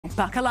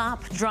Buckle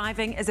up,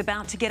 driving is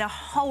about to get a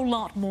whole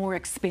lot more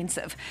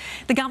expensive.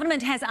 The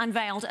government has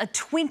unveiled a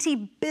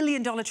 $20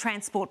 billion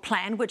transport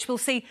plan which will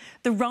see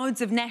the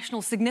Roads of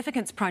National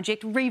Significance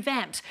project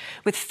revamped,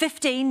 with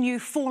 15 new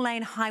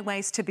 4-lane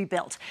highways to be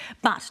built.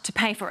 But to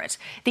pay for it,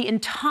 the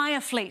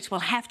entire fleet will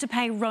have to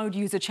pay road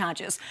user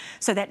charges.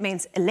 So that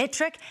means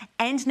electric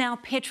and now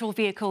petrol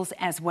vehicles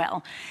as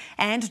well.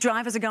 And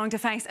drivers are going to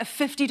face a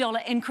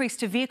 $50 increase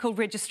to vehicle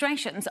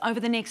registrations over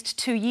the next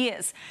 2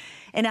 years.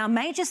 In our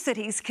major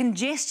cities,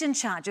 congestion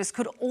charges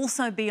could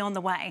also be on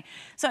the way,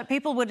 so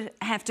people would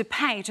have to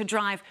pay to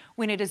drive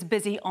when it is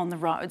busy on the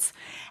roads.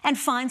 And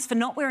fines for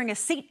not wearing a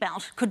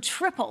seatbelt could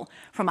triple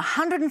from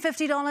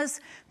 $150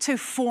 to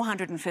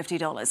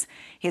 $450.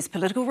 Here's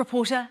political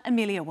reporter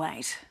Amelia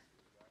Wade.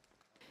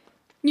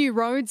 New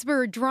roads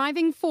were a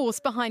driving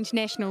force behind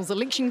National's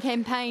election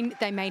campaign.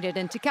 They made it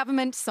into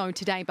government, so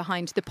today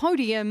behind the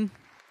podium,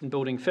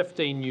 building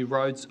 15 new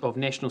roads of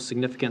national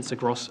significance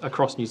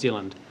across New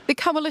Zealand. The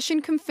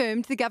coalition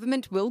confirmed the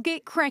government will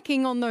get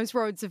cracking on those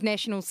roads of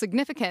national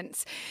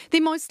significance.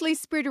 They're mostly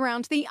spread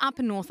around the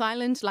upper North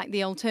Island, like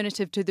the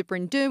alternative to the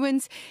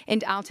Brynderwyns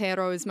and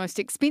Aotearoa's most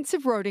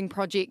expensive roading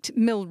project,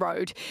 Mill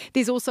Road.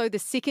 There's also the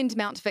second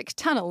Mount Vic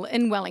tunnel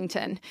in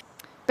Wellington.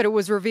 But it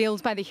was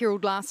revealed by the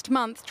Herald last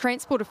month,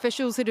 transport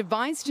officials had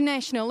advised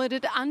National it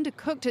had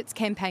undercooked its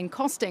campaign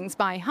costings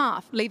by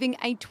half, leaving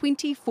a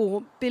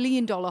 $24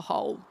 billion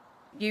hole.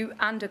 You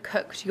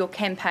undercooked your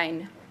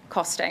campaign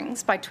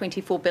costings by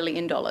 $24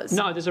 billion.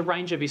 No, there's a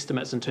range of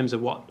estimates in terms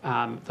of what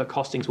the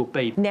costings will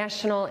be.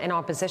 National in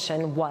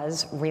opposition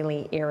was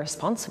really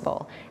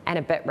irresponsible and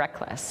a bit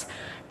reckless.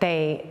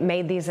 They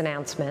made these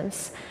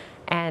announcements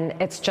and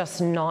it's just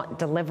not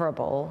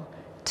deliverable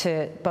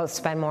to both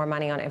spend more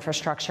money on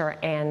infrastructure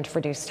and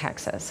reduce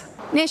taxes.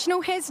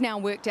 National has now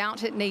worked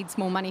out it needs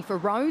more money for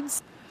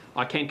roads.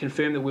 I can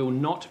confirm that we will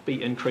not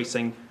be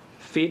increasing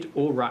Fed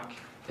or RUC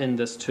in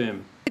this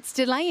term. It's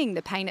delaying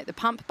the pain at the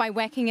pump by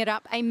whacking it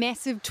up a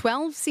massive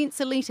 12 cents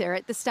a litre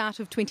at the start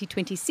of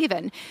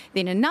 2027,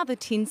 then another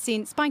 10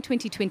 cents by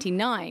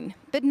 2029.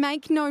 But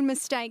make no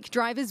mistake,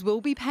 drivers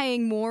will be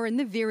paying more in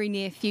the very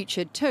near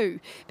future too,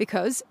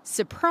 because,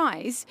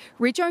 surprise,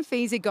 rego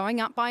fees are going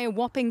up by a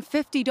whopping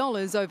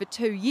 $50 over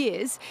 2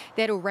 years.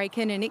 That'll rake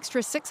in an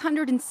extra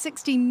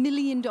 $660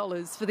 million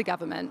for the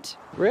government.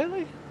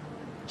 Really?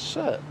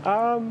 Shit.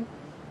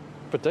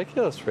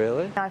 Ridiculous,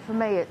 really. No, for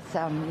me,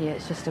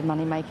 it's just a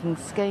money-making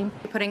scheme.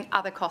 Putting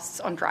other costs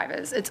on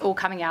drivers, it's all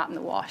coming out in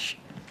the wash.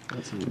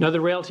 No,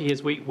 the reality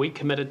is we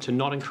committed to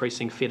not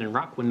increasing Fed and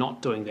RUC. We're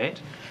not doing that.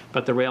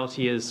 But the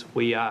reality is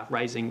we are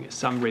raising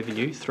some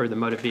revenue through the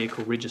motor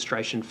vehicle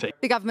registration fee.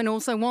 The government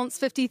also wants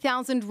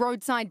 50,000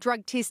 roadside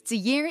drug tests a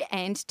year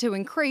and to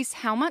increase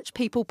how much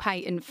people pay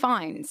in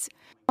fines.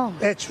 Oh.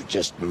 That's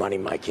just a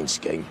money-making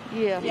scheme.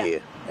 Yeah,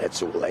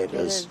 that's all that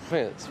is. I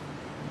think it's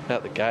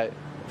out the gate,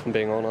 if I'm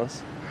being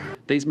honest.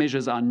 These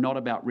measures are not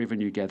about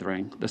revenue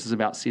gathering. This is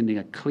about sending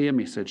a clear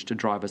message to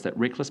drivers that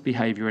reckless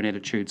behaviour and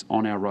attitudes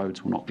on our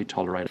roads will not be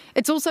tolerated.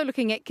 It's also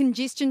looking at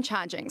congestion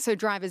charging, so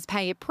drivers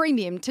pay a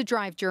premium to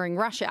drive during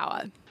rush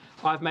hour.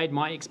 I've made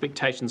my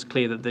expectations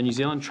clear that the New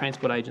Zealand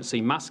Transport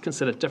Agency must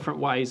consider different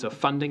ways of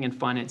funding and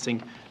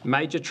financing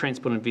major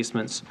transport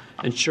investments,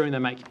 ensuring they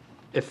make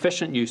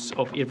efficient use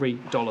of every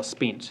dollar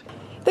spent.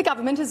 The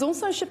government is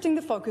also shifting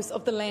the focus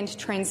of the Land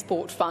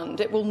Transport Fund.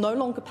 It will no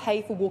longer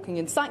pay for walking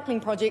and cycling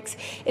projects.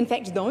 In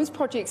fact, those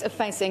projects are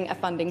facing a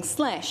funding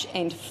slash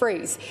and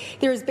freeze.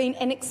 There has been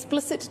an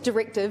explicit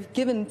directive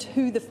given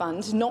to the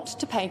fund not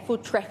to pay for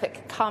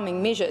traffic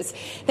calming measures.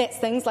 That's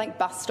things like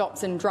bus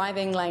stops and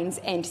driving lanes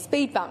and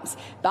speed bumps.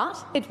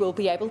 But it will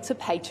be able to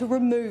pay to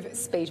remove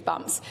speed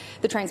bumps.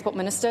 The Transport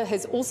Minister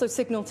has also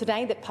signalled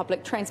today that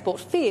public transport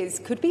fares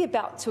could be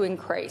about to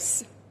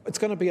increase. It's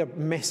going to be a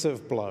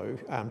massive blow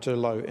to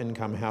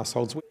low-income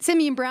households.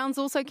 Simeon Brown's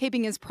also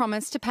keeping his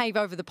promise to pave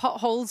over the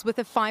potholes with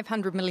a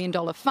 $500 million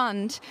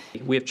fund.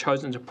 We have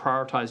chosen to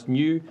prioritise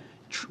new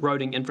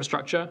roading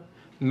infrastructure,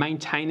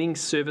 maintaining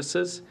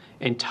services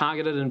and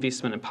targeted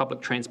investment in public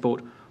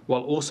transport,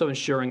 while also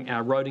ensuring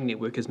our roading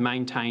network is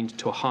maintained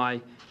to a high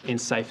and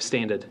safe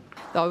standard.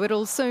 Though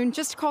it'll soon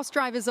just cost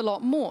drivers a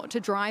lot more to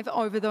drive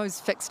over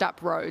those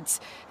fixed-up roads.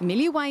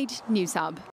 Amelia Wade, Newshub.